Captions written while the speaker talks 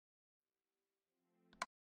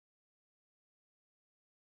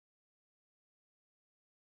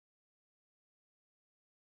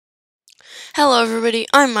Hello everybody,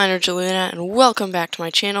 I'm Miner Jelena and welcome back to my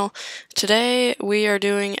channel. Today we are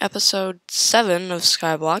doing episode 7 of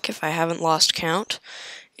SkyBlock, if I haven't lost count.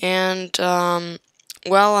 And,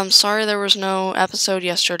 well, I'm sorry there was no episode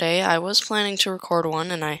yesterday. I was planning to record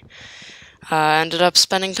one and I ended up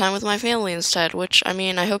spending time with my family instead, which, I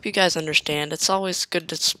mean, I hope you guys understand. It's always good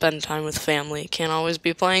to spend time with family. Can't always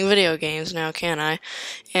be playing video games now, can I?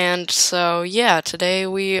 And so, yeah, today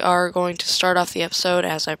we are going to start off the episode,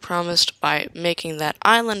 as I promised, by making that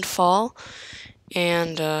island fall.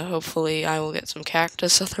 And hopefully I will get some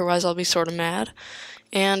cactus, otherwise I'll be sort of mad.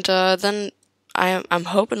 And then I'm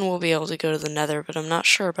hoping we'll be able to go to the Nether, but I'm not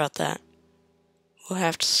sure about that. We'll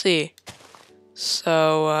have to see.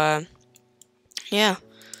 So, yeah,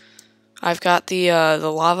 I've got the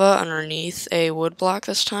lava underneath a wood block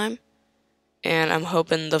this time, and I'm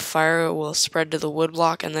hoping the fire will spread to the wood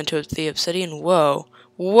block and then to the obsidian. Whoa,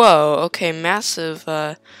 okay, massive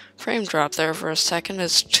frame drop there for a second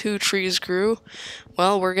as 2 trees grew.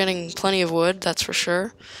 Well, we're getting plenty of wood, that's for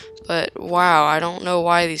sure, but wow, I don't know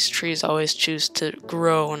why these trees always choose to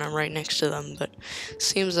grow when I'm right next to them, but it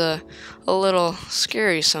seems a little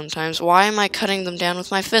scary sometimes. Why am I cutting them down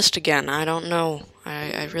with my fist again? I don't know.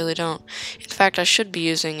 I really don't. In fact, I should be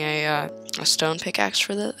using a stone pickaxe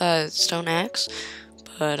for the stone axe,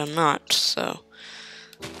 but I'm not, so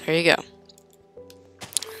there you go.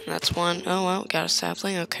 That's one. Oh, well, got a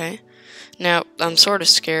sapling, okay. Now, I'm sort of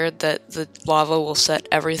scared that the lava will set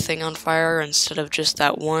everything on fire instead of just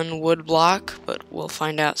that one wood block, but we'll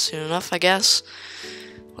find out soon enough, I guess.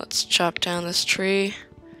 Let's chop down this tree.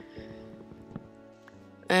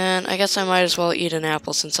 And I guess I might as well eat an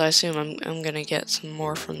apple, since I assume I'm gonna get some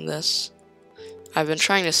more from this. I've been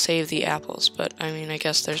trying to save the apples, but I mean, I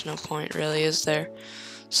guess there's no point really, is there?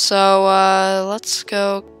 So, let's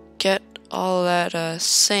go get all that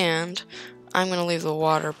sand. I'm gonna leave the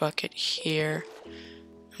water bucket here.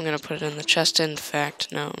 I'm gonna put it in the chest, in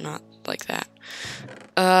fact. No, not like that.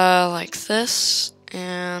 Like this,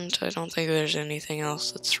 and I don't think there's anything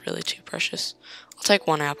else that's really too precious. I'll take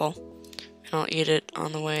one apple, and I'll eat it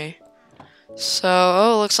on the way. So,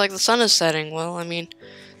 oh, looks like the sun is setting. Well, I mean,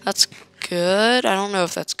 that's good. I don't know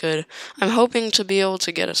if that's good. I'm hoping to be able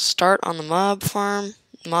to get a start on the mob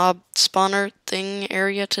spawner thing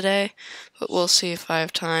area today, but we'll see if I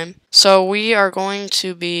have time. So we are going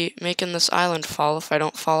to be making this island fall if I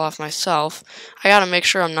don't fall off myself. I gotta make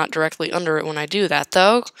sure I'm not directly under it when I do that,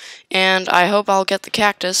 though, and I hope I'll get the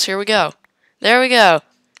cactus. Here we go. There we go.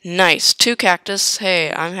 Nice. 2 cactus.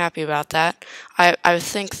 Hey, I'm happy about that. I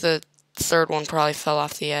think the third one probably fell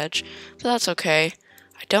off the edge, but that's okay.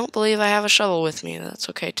 I don't believe I have a shovel with me. That's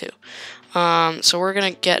okay, too. So we're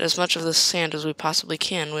gonna get as much of this sand as we possibly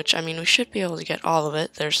can, which, I mean, we should be able to get all of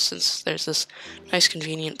it. Since there's this nice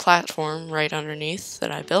convenient platform right underneath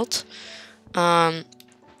that I built. And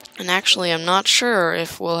actually, I'm not sure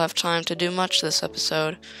if we'll have time to do much this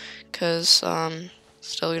episode, because,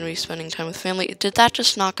 still gonna be spending time with family. Did that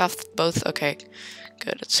just knock off both? Okay,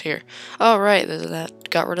 good, it's here. Oh, right, that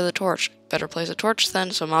got rid of the torch. Better place a torch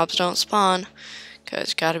then, so mobs don't spawn,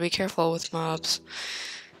 because gotta be careful with mobs.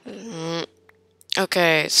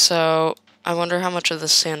 Okay, so I wonder how much of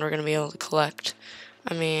this sand we're going to be able to collect.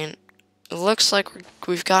 I mean, it looks like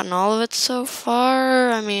we've gotten all of it so far.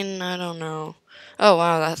 I mean, I don't know. Oh,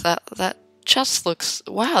 wow, that chest looks...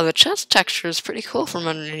 Wow, the chest texture is pretty cool from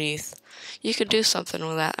underneath. You could do something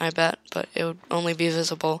with that, I bet, but it would only be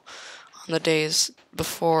visible on the days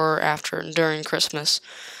before, after, and during Christmas.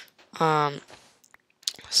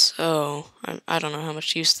 So, I don't know how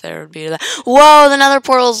much use there would be to that. Whoa, the nether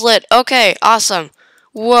portal's lit! Okay, awesome.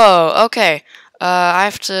 Whoa, okay. I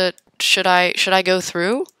have to... Should I go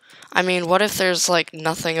through? I mean, what if there's, like,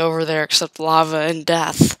 nothing over there except lava and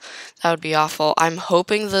death? That would be awful. I'm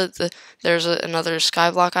hoping that there's another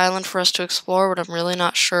skyblock island for us to explore, but I'm really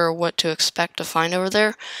not sure what to expect to find over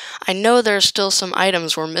there. I know there's still some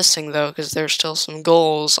items we're missing, though, because there's still some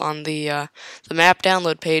goals on the map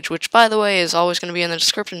download page, which, by the way, is always going to be in the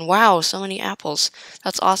description. Wow, so many apples.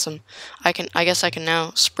 That's awesome. I guess I can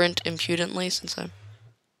now sprint impudently since I'm...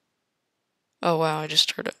 Oh wow, I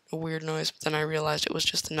just heard a weird noise, but then I realized it was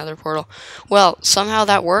just another portal. Well, somehow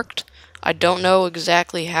that worked. I don't know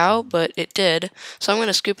exactly how, but it did. So I'm going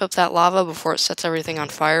to scoop up that lava before it sets everything on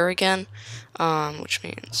fire again, which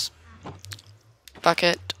means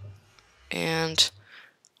bucket, and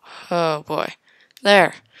oh boy.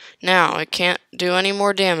 There. Now, it can't do any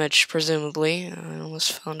more damage, presumably. I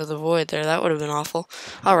almost fell into the void there. That would have been awful.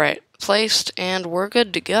 Alright, placed, and we're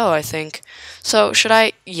good to go, I think. So, should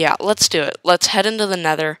I? Yeah, let's do it. Let's head into the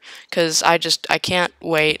Nether, because I can't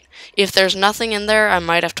wait. If there's nothing in there, I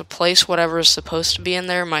might have to place whatever is supposed to be in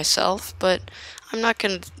there myself, but I'm not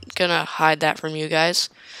gonna hide that from you guys.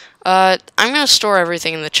 I'm gonna store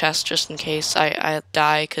everything in the chest just in case I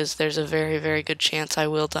die, because there's a very, very good chance I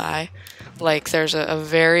will die. Like, there's a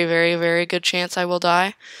very, very, very good chance I will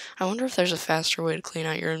die. I wonder if there's a faster way to clean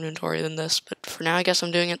out your inventory than this, but for now I guess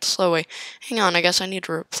I'm doing it the slow way. Hang on, I guess I need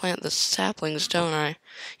to replant the saplings, don't I?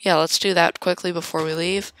 Yeah, let's do that quickly before we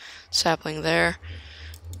leave. Sapling there.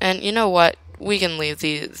 And you know what? We can leave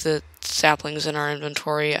the saplings in our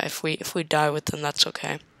inventory. If we die with them, that's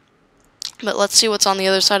okay. But let's see what's on the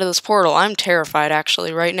other side of this portal. I'm terrified,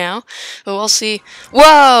 actually, right now. But we'll see.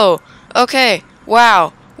 Whoa! Okay.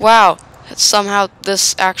 Wow. Wow. Somehow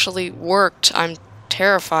this actually worked. I'm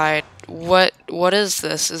terrified. What is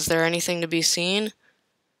this? Is there anything to be seen?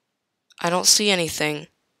 I don't see anything.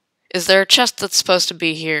 Is there a chest that's supposed to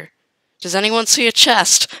be here? Does anyone see a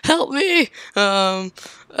chest? Help me!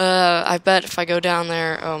 I bet if I go down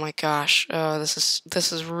there, oh my gosh, this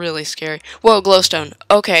is really scary. Whoa, glowstone.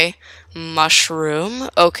 Okay. Mushroom.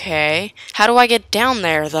 Okay. How do I get down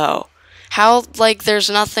there, though? How, like, there's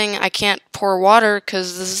nothing, I can't pour water,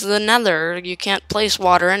 because this is the Nether. You can't place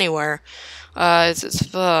water anywhere.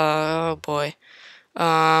 Oh boy.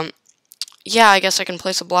 Yeah, I guess I can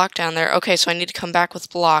place a block down there. Okay, so I need to come back with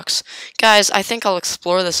blocks. Guys, I think I'll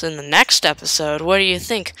explore this in the next episode. What do you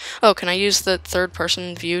think? Oh, can I use the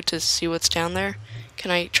third-person view to see what's down there? Can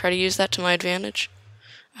I try to use that to my advantage?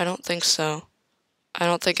 I don't think so. I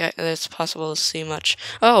don't think it's possible to see much.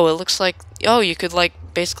 Oh, it looks like... Oh, you could, like,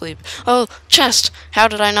 basically... Oh, chest! How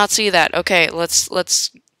did I not see that? Okay, let's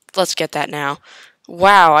get that now.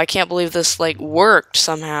 Wow, I can't believe this, like, worked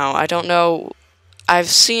somehow. I don't know... I've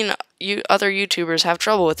seen other YouTubers have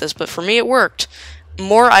trouble with this, but for me it worked.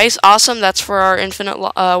 More ice, awesome. That's for our infinite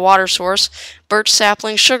water source. Birch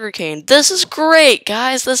sapling, sugarcane. This is great,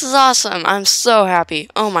 guys. This is awesome. I'm so happy.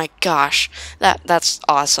 Oh my gosh, that's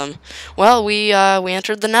awesome. Well, we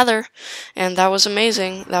entered the Nether, and that was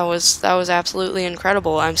amazing. That was absolutely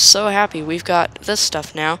incredible. I'm so happy. We've got this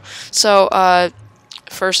stuff now. So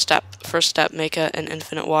first step, make an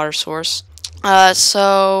infinite water source.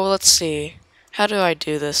 So let's see. How do I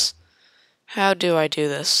do this? Where do I do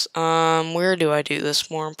this,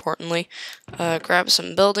 more importantly? Grab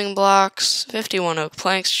some building blocks. 51 oak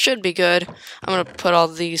planks should be good. I'm going to put all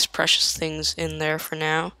these precious things in there for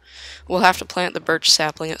now. We'll have to plant the birch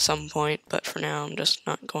sapling at some point, but for now I'm just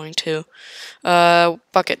not going to.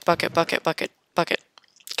 Bucket.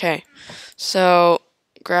 Okay, so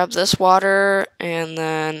grab this water, and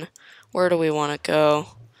then where do we want to go?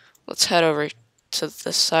 Let's head over to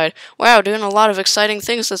this side. Wow, doing a lot of exciting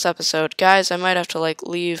things this episode. Guys, I might have to, like,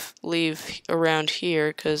 leave around here,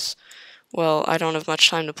 because, well, I don't have much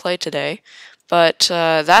time to play today. But,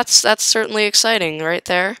 that's certainly exciting right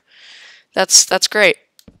there. That's great.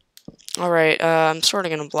 Alright, I'm sort of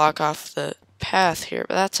gonna block off the path here,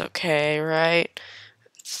 but that's okay, right?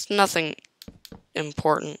 It's nothing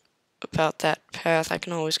important about that path. I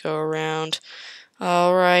can always go around.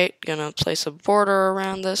 Alright, gonna place a border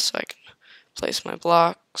around this so I can place my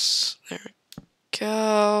blocks. There we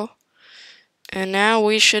go. And now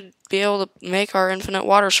we should be able to make our infinite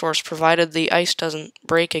water source, provided the ice doesn't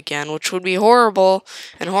break again, which would be horrible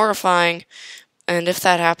and horrifying. And if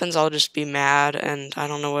that happens, I'll just be mad, and I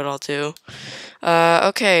don't know what I'll do.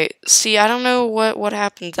 Okay, see, I don't know what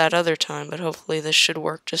happened that other time, but hopefully this should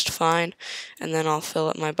work just fine. And then I'll fill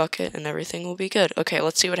up my bucket, and everything will be good. Okay,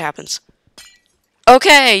 let's see what happens.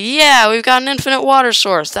 Okay, yeah, we've got an infinite water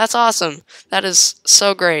source. That's awesome. That is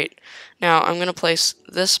so great. Now, I'm going to place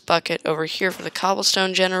this bucket over here for the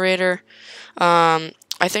cobblestone generator.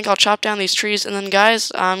 I think I'll chop down these trees, and then,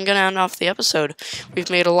 guys, I'm going to end off the episode.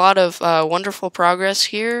 We've made a lot of wonderful progress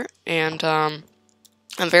here, and I'm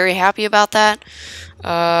very happy about that.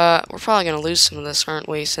 We're probably going to lose some of this, aren't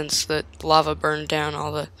we, since the lava burned down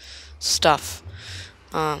all the stuff.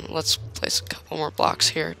 Let's place a couple more blocks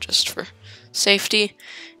here just for safety.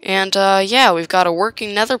 And yeah, we've got a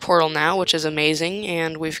working nether portal now, which is amazing,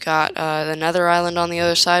 and we've got the nether island on the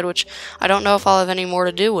other side, which I don't know if I'll have any more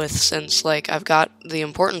to do with, since, like, I've got the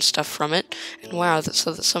important stuff from it. And wow,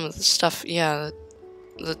 so that some of the stuff, yeah,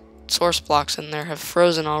 the source blocks in there have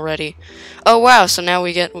frozen already. Oh wow, so now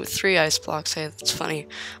we get 3 ice blocks. Hey, that's funny.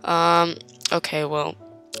 Okay, well,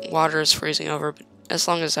 water is freezing over, but as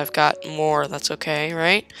long as I've got more, that's okay,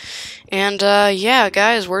 right? And, yeah,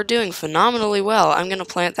 guys, we're doing phenomenally well. I'm gonna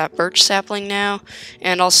plant that birch sapling now,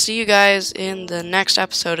 and I'll see you guys in the next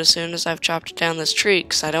episode as soon as I've chopped down this tree,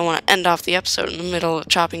 because I don't want to end off the episode in the middle of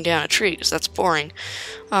chopping down a tree, because that's boring.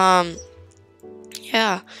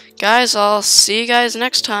 Yeah, guys, I'll see you guys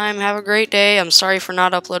next time. Have a great day. I'm sorry for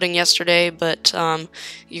not uploading yesterday, but,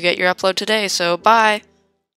 you get your upload today, so bye!